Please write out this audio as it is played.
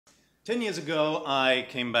10 years ago, I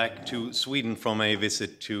came back to Sweden from a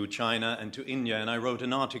visit to China and to India, and I wrote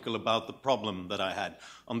an article about the problem that I had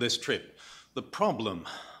on this trip. The problem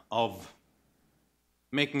of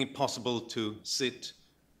making it possible to sit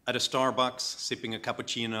at a Starbucks, sipping a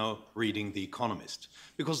cappuccino, reading The Economist,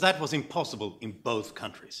 because that was impossible in both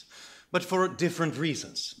countries, but for different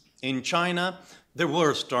reasons. In China, there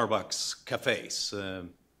were Starbucks cafes.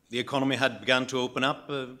 The economy had begun to open up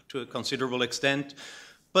to a considerable extent,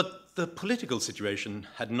 but the political situation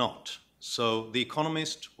had not. So The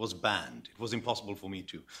Economist was banned. It was impossible for me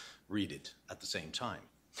to read it at the same time.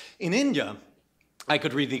 In India, I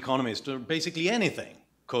could read The Economist or basically anything,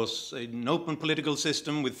 because an open political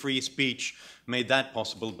system with free speech made that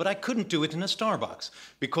possible. But I couldn't do it in a Starbucks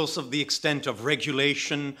because of the extent of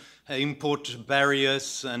regulation, import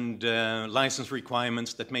barriers, and license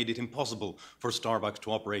requirements that made it impossible for Starbucks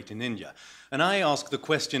to operate in India. And I asked the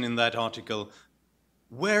question in that article,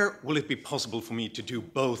 where will it be possible for me to do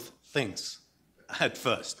both things at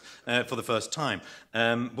first, for the first time?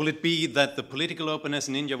 Will it be that the political openness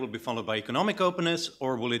in India will be followed by economic openness,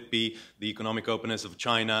 or will it be the economic openness of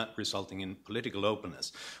China resulting in political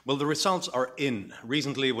openness? Well, the results are in.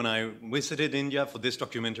 Recently, when I visited India for this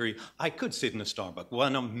documentary, I could sit in a Starbucks,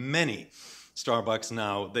 one of many Starbucks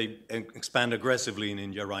now. They expand aggressively in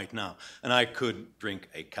India right now, and I could drink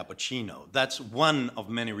a cappuccino. That's one of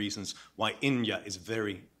many reasons why India is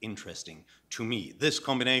very interesting to me, this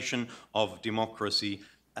combination of democracy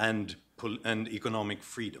and economic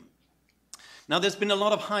freedom. Now, there's been a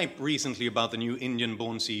lot of hype recently about the new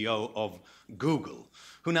Indian-born CEO of Google,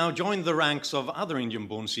 who now joined the ranks of other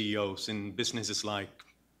Indian-born CEOs in businesses like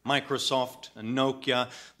Microsoft and Nokia.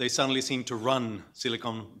 They suddenly seem to run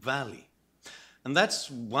Silicon Valley. And that's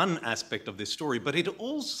one aspect of this story, but it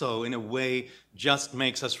also, in a way, just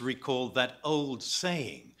makes us recall that old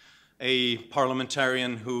saying. A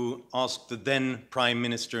parliamentarian who asked the then Prime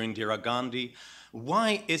Minister Indira Gandhi,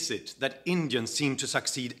 why is it that Indians seem to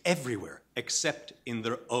succeed everywhere except in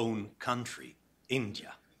their own country,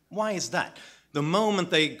 India? Why is that? The moment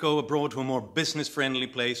they go abroad to a more business-friendly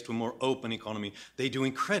place, to a more open economy, they do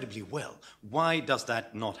incredibly well. Why does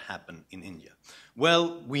that not happen in India?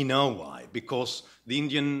 Well, we know why, because the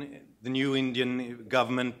new Indian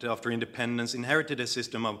government, after independence, inherited a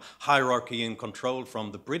system of hierarchy and control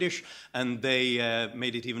from the British, and they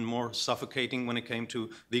made it even more suffocating when it came to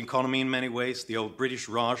the economy in many ways. The old British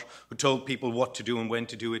Raj, who told people what to do and when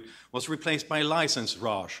to do it, was replaced by a licensed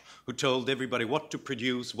Raj, who told everybody what to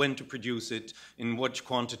produce, when to produce it, in what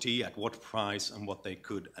quantity, at what price, and what they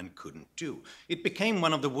could and couldn't do. It became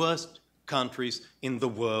one of the worst countries in the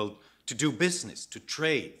world to do business, to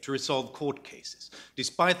trade, to resolve court cases.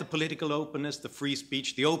 Despite the political openness, the free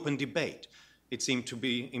speech, the open debate, it seemed to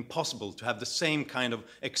be impossible to have the same kind of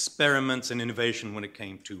experiments and innovation when it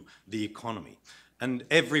came to the economy. And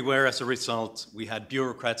everywhere, as a result, we had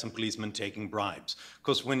bureaucrats and policemen taking bribes.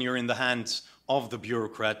 Because when you're in the hands of the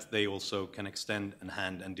bureaucrat, they also can extend a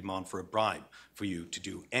hand and demand for a bribe for you to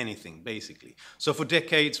do anything, basically. So for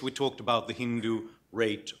decades, we talked about the Hindu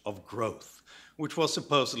rate of growth, which was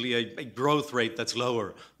supposedly a growth rate that's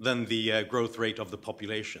lower than the growth rate of the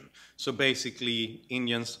population. So basically,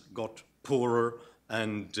 Indians got poorer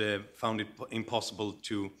and found it impossible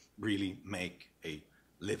to really make a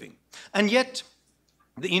living. And yet,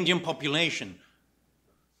 the Indian population,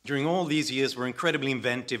 during all these years, were incredibly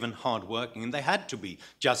inventive and hardworking, and they had to be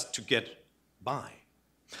just to get by.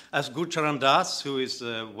 As Gurcharan Das, who is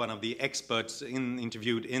one of the experts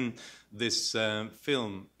interviewed in this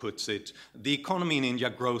film, puts it, the economy in India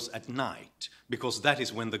grows at night because that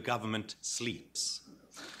is when the government sleeps.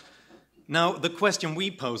 Now, the question we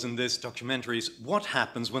pose in this documentary is, what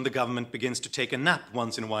happens when the government begins to take a nap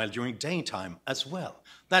once in a while during daytime as well?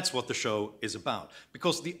 That's what the show is about,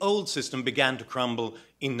 because the old system began to crumble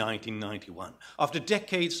in 1991. After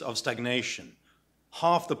decades of stagnation,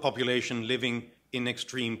 half the population living in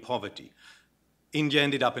extreme poverty, India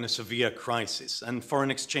ended up in a severe crisis, and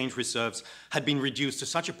foreign exchange reserves had been reduced to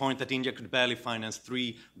such a point that India could barely finance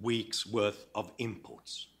 3 weeks' worth of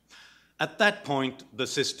imports. At that point, the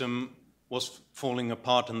system was falling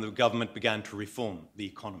apart and the government began to reform the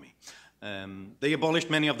economy. They abolished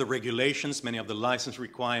many of the regulations, many of the license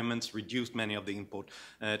requirements, reduced many of the import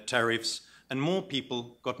tariffs, and more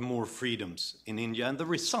people got more freedoms in India, and the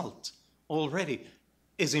result already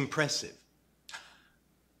is impressive.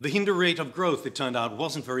 The Hindu rate of growth, it turned out,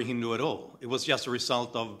 wasn't very Hindu at all. It was just a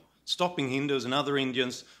result of stopping Hindus and other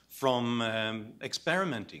Indians from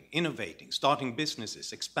experimenting, innovating, starting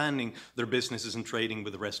businesses, expanding their businesses and trading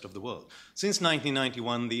with the rest of the world. Since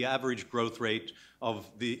 1991, the average growth rate of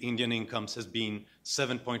the Indian incomes has been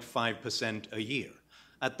 7.5% a year.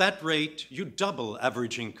 At that rate, you double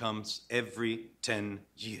average incomes every 10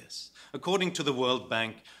 years. According to the World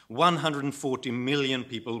Bank, 140 million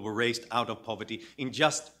people were raised out of poverty in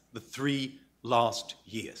just the 3 last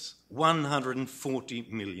years. 140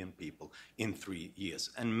 million people in 3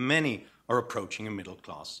 years, and many are approaching a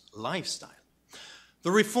middle-class lifestyle.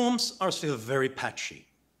 The reforms are still very patchy.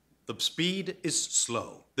 The speed is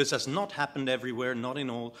slow. This has not happened everywhere, not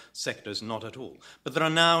in all sectors, not at all. But there are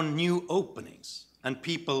now new openings, and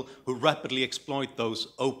people who rapidly exploit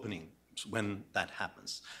those openings when that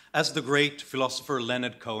happens. As the great philosopher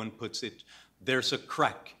Leonard Cohen puts it, there's a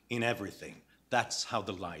crack in everything. That's how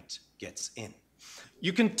the light gets in.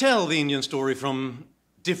 You can tell the Indian story from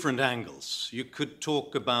different angles. You could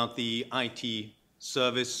talk about the IT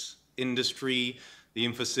service industry, the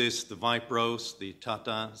Infosys, the Wipros, the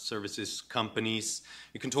Tata services companies.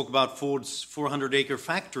 You can talk about Ford's 400-acre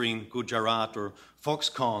factory in Gujarat, or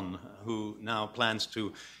Foxconn, who now plans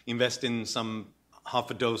to invest in some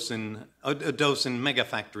a dozen mega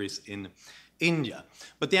factories in India.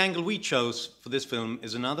 But the angle we chose for this film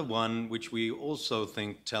is another one which we also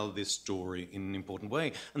think tell this story in an important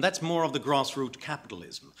way, and that's more of the grassroots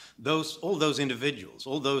capitalism. All those individuals,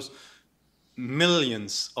 all those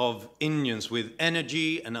millions of Indians with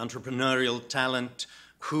energy and entrepreneurial talent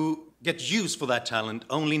who get used for that talent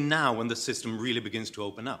only now when the system really begins to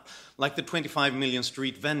open up. Like the 25 million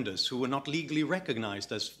street vendors who were not legally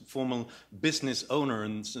recognized as formal business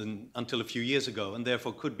owners until a few years ago, and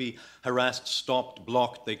therefore could be harassed, stopped,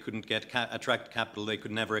 blocked. They couldn't attract capital, they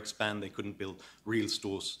could never expand, they couldn't build real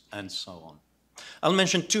stores, and so on. I'll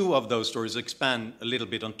mention 2 of those stories, expand a little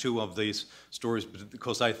bit on 2 of these stories,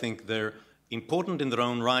 because I think they're important in their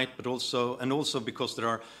own right, but also because there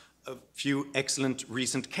are a few excellent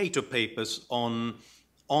recent Cato papers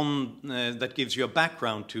that gives you a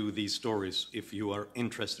background to these stories if you are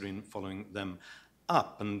interested in following them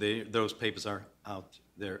up, and those papers are out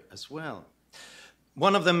there as well.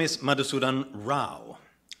 One of them is Madhusudan Rao,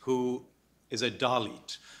 who is a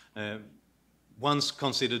Dalit, once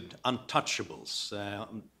considered untouchables,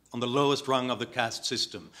 on the lowest rung of the caste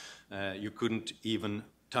system. You couldn't even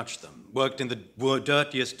touch them. Worked in the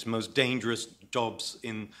dirtiest, most dangerous jobs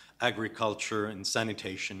in agriculture, in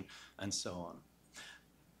sanitation, and so on.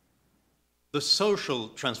 The social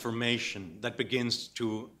transformation that begins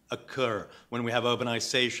to occur when we have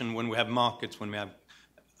urbanization, when we have markets, when we have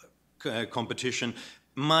competition,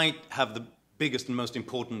 might have the biggest and most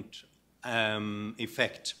important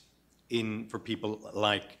effect for people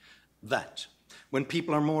like that. When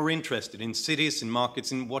people are more interested in cities, in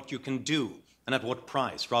markets, in what you can do, and at what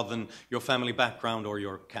price, rather than your family background or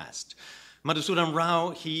your caste. Madhusudan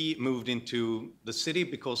Rao, he moved into the city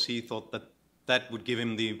because he thought that that would give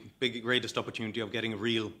him the greatest opportunity of getting a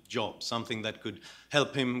real job, something that could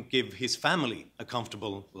help him give his family a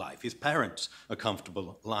comfortable life, his parents a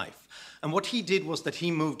comfortable life. And what he did was that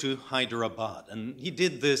he moved to Hyderabad, and he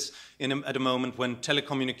did this at a moment when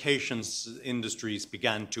telecommunications industries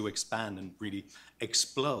began to expand and really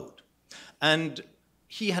explode. And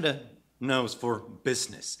he had a nose for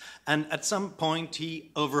business. And at some point,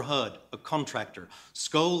 he overheard a contractor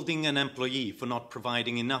scolding an employee for not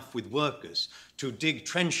providing enough with workers to dig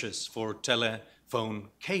trenches for telephone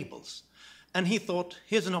cables. And he thought,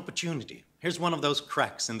 here's an opportunity. Here's one of those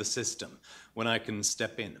cracks in the system when I can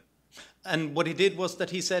step in. And what he did was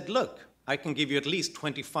that he said, look, I can give you at least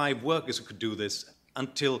 25 workers who could do this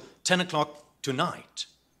until 10 o'clock tonight.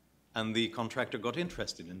 And the contractor got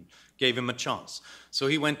interested and gave him a chance. So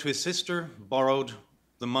he went to his sister, borrowed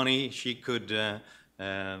the money she could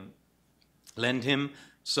lend him.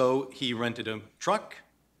 So he rented a truck,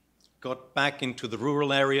 got back into the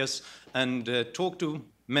rural areas, and talked to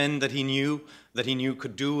men that he knew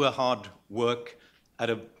could do a hard work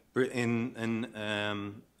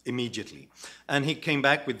immediately. And he came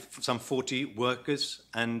back with some 40 workers,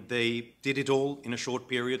 and they did it all in a short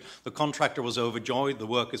period. The contractor was overjoyed, the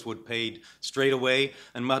workers were paid straight away,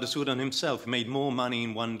 and Madhusudan himself made more money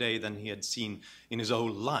in one day than he had seen in his whole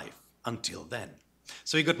life until then.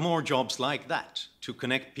 So he got more jobs like that, to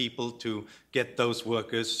connect people, to get those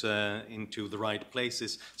workers into the right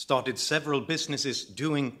places, started several businesses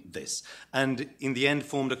doing this, and in the end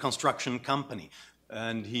formed a construction company.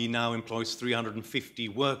 And he now employs 350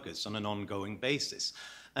 workers on an ongoing basis.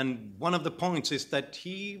 And one of the points is that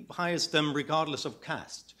he hires them regardless of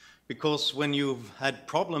caste, because when you've had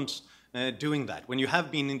problems doing that, when you have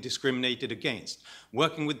been discriminated against,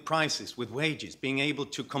 working with prices, with wages, being able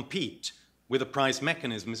to compete with a price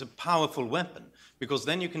mechanism is a powerful weapon, because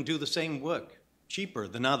then you can do the same work cheaper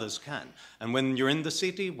than others can. And when you're in the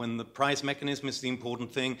city, when the price mechanism is the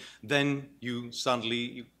important thing, then you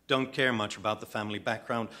suddenly don't care much about the family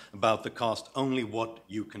background, about the caste, only what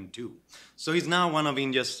you can do. So he's now one of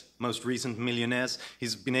India's most recent millionaires.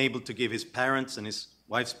 He's been able to give his parents and his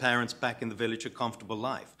wife's parents back in the village a comfortable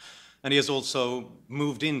life. And he has also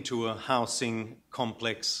moved into a housing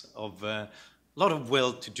complex of a lot of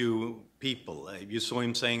well-to-do people. You saw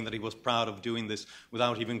him saying that he was proud of doing this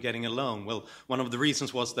without even getting a loan. Well, one of the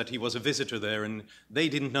reasons was that he was a visitor there and they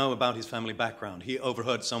didn't know about his family background. He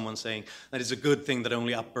overheard someone saying that it's a good thing that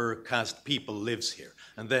only upper caste people lives here.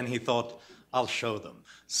 And then he thought, I'll show them.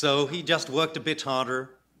 So he just worked a bit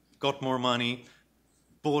harder, got more money,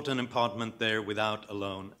 bought an apartment there without a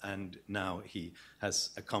loan, and now he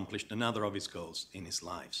has accomplished another of his goals in his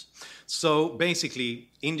lives. So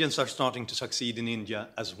basically, Indians are starting to succeed in India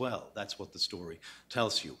as well. That's what the story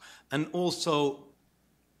tells you. And also,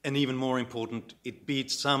 and even more important, it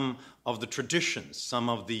beats some of the traditions, some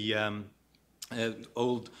of the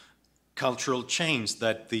old cultural chains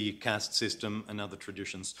that the caste system and other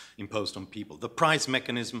traditions imposed on people. The price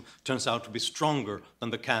mechanism turns out to be stronger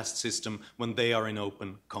than the caste system when they are in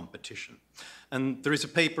open competition. And there is a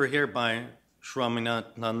paper here by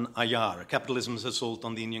Swaminathan Iyer, Capitalism's Assault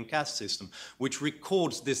on the Indian Caste System, which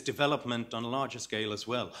records this development on a larger scale as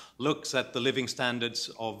well, looks at the living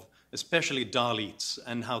standards of especially Dalits,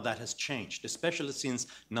 and how that has changed, especially since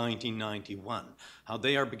 1991. How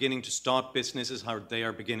they are beginning to start businesses, how they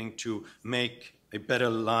are beginning to make a better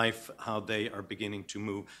life, how they are beginning to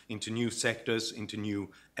move into new sectors, into new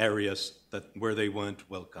areas where they weren't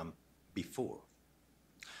welcome before.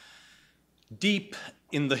 Deep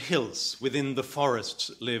in the hills, within the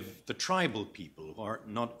forests, live the tribal people who are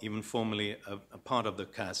not even formally a part of the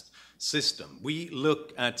caste system. We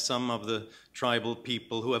look at some of the tribal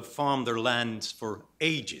people who have farmed their lands for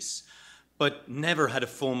ages, but never had a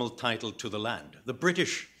formal title to the land. The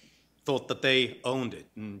British thought that they owned it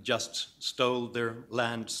and just stole their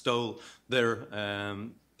land, stole their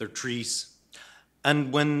trees.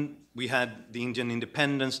 And when we had the Indian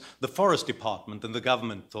independence, the forest department and the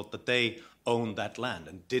government thought that they owned that land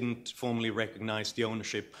and didn't formally recognize the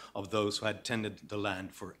ownership of those who had tended the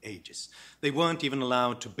land for ages. They weren't even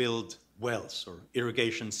allowed to build wells or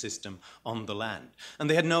irrigation system on the land. And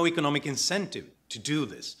they had no economic incentive to do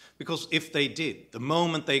this, because if they did, the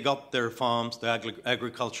moment they got their farms, their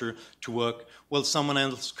agriculture to work, well, someone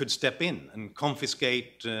else could step in and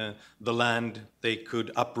confiscate the land. They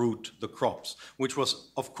could uproot the crops, which was,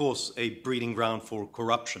 of course, a breeding ground for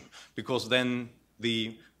corruption, because then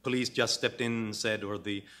the police just stepped in and said, or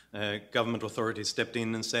the government authorities stepped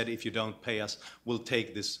in and said, if you don't pay us, we'll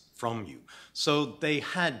take this from you. So they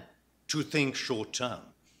had to think short term,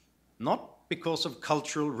 not because of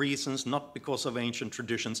cultural reasons, not because of ancient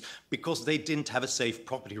traditions, because they didn't have a safe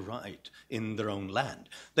property right in their own land.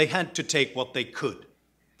 They had to take what they could,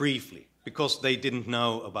 briefly, because they didn't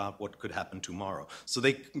know about what could happen tomorrow. So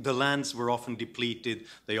the lands were often depleted.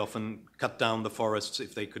 They often cut down the forests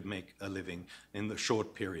if they could make a living in the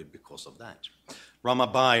short period because of that.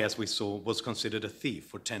 Ramabai, as we saw, was considered a thief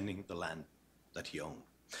for tending the land that he owned.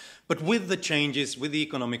 But with the changes, with the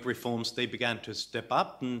economic reforms, they began to step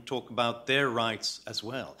up and talk about their rights as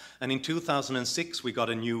well. And in 2006, we got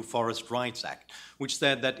a new Forest Rights Act, which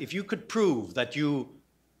said that if you could prove that you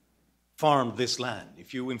farmed this land,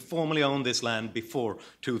 if you informally owned this land before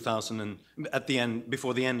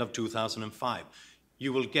before the end of 2005,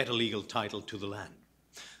 you will get a legal title to the land.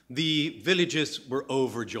 The villagers were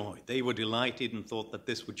overjoyed. They were delighted and thought that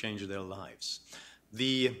this would change their lives.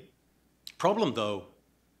 The problem, though,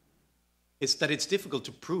 is that it's difficult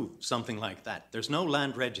to prove something like that. There's no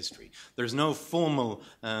land registry. There's no formal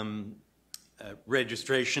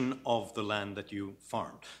registration of the land that you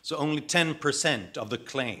farmed. So only 10% of the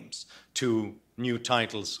claims to new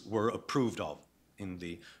titles were approved of in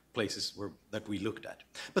the places that we looked at.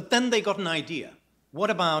 But then they got an idea. What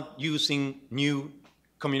about using new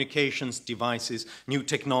communications devices, new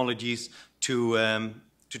technologies to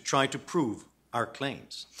try to prove our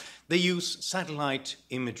claims? They use satellite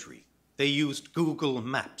imagery. They used Google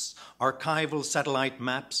Maps, archival satellite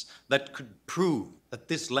maps that could prove that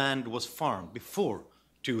this land was farmed before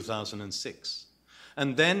 2006.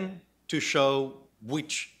 And then to show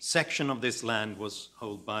which section of this land was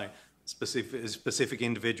held by a specific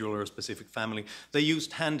individual or a specific family, they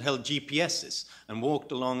used handheld GPSs and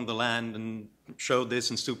walked along the land and showed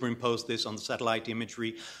this and superimposed this on the satellite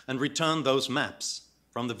imagery and returned those maps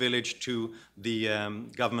from the village to the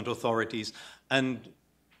government authorities. And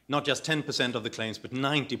not just 10% of the claims, but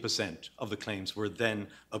 90% of the claims were then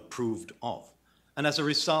approved of. And as a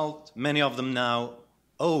result, many of them now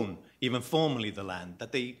own even formally, the land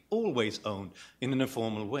that they always owned in an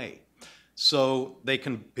informal way. So they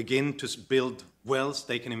can begin to build wells,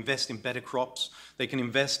 they can invest in better crops, they can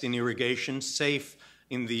invest in irrigation, safe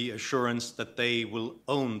in the assurance that they will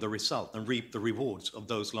own the result and reap the rewards of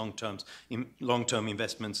those long-term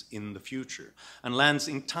investments in the future. And lands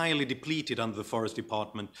entirely depleted under the Forest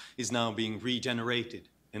Department is now being regenerated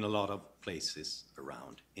in a lot of places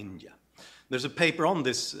around India. There's a paper on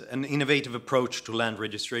this, an innovative approach to land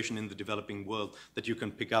registration in the developing world, that you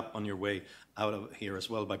can pick up on your way out of here as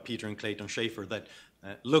well, by Peter and Clayton Schaefer, that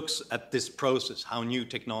looks at this process, how new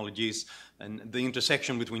technologies and the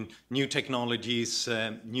intersection between new technologies,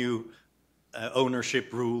 new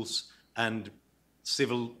ownership rules, and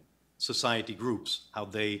civil society groups, how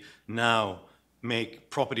they now make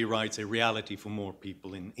property rights a reality for more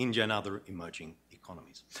people in India and other emerging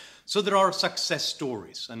economies. So there are success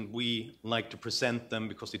stories, and we like to present them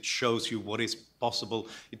because it shows you what is possible.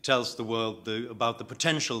 It tells the world about the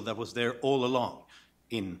potential that was there all along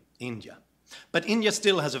in India. But India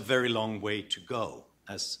still has a very long way to go,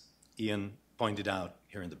 as Ian pointed out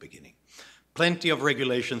here in the beginning. Plenty of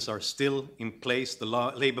regulations are still in place. The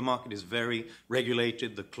labor market is very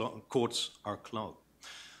regulated. The courts are clogged.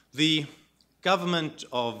 The government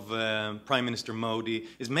of Prime Minister Modi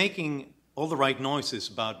is making all the right noises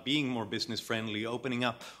about being more business friendly, opening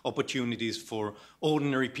up opportunities for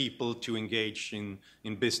ordinary people to engage in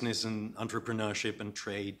business and entrepreneurship and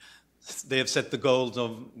trade. They have set the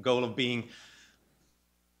goal of being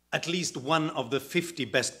at least one of the 50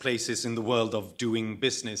 best places in the world of doing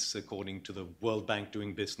business, according to the World Bank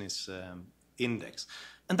Doing Business Index.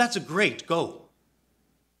 And that's a great goal.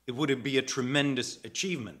 It would be a tremendous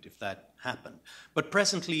achievement if that happened. But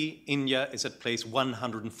presently, India is at place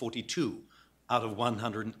 142 out of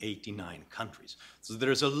 189 countries. So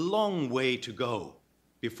there is a long way to go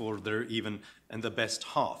before they're even in the best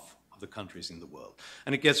half of the countries in the world.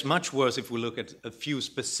 And it gets much worse if we look at a few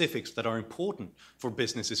specifics that are important for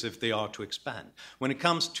businesses if they are to expand. When it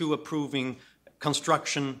comes to approving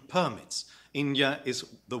construction permits, India is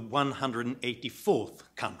the 184th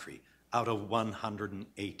country out of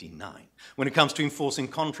 189. When it comes to enforcing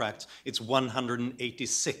contracts, it's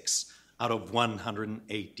 186 out of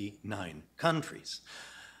 189 countries.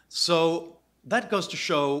 So that goes to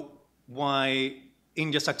show why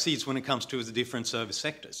India succeeds when it comes to the different service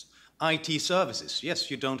sectors. IT services,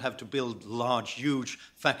 yes, you don't have to build large, huge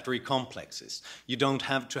factory complexes. You don't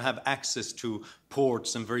have to have access to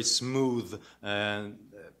ports and very smooth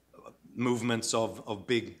movements of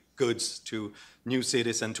big goods to new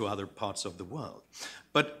cities and to other parts of the world.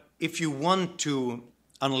 But if you want to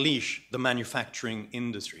unleash the manufacturing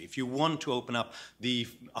industry, if you want to open up the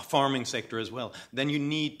farming sector as well, then you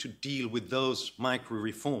need to deal with those micro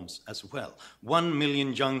reforms as well. 1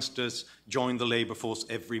 million youngsters join the labor force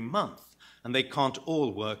every month, and they can't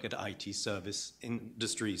all work at IT service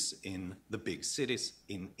industries in the big cities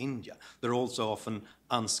in India. They're also often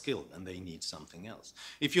unskilled, and they need something else.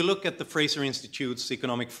 If you look at the Fraser Institute's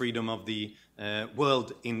Economic Freedom of the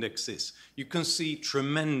World indexes, you can see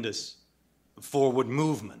tremendous forward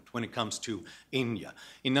movement when it comes to India.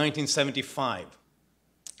 In 1975,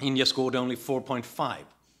 India scored only 4.5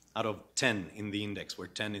 out of 10 in the index, where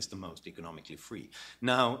 10 is the most economically free.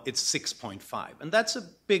 Now it's 6.5, and that's a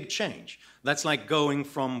big change. That's like going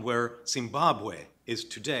from where Zimbabwe is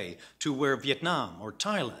today to where Vietnam or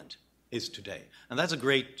Thailand is today. And that's a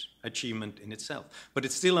great achievement in itself. But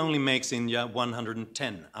it still only makes India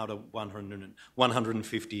 110 out of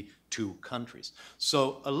 152 countries.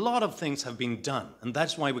 So a lot of things have been done, and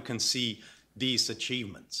that's why we can see these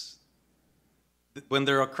achievements. When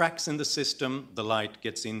there are cracks in the system, the light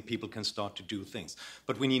gets in, people can start to do things.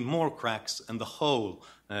 But we need more cracks, and all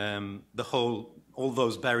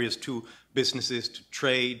those barriers to businesses, to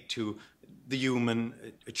trade, to the human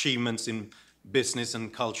achievements in business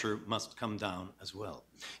and culture must come down as well.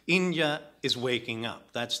 India is waking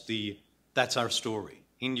up. That's our story.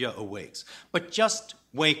 India awakes. But just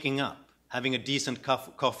waking up, having a decent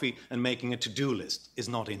coffee and making a to-do list is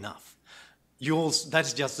not enough.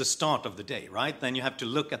 That's just the start of the day, right? Then you have to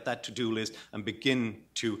look at that to-do list and begin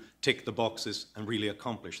to tick the boxes and really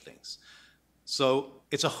accomplish things. So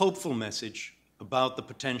it's a hopeful message about the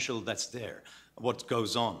potential that's there, what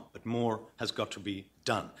goes on, but more has got to be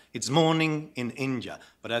done. It's morning in India,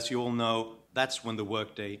 but as you all know, that's when the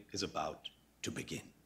workday is about to begin.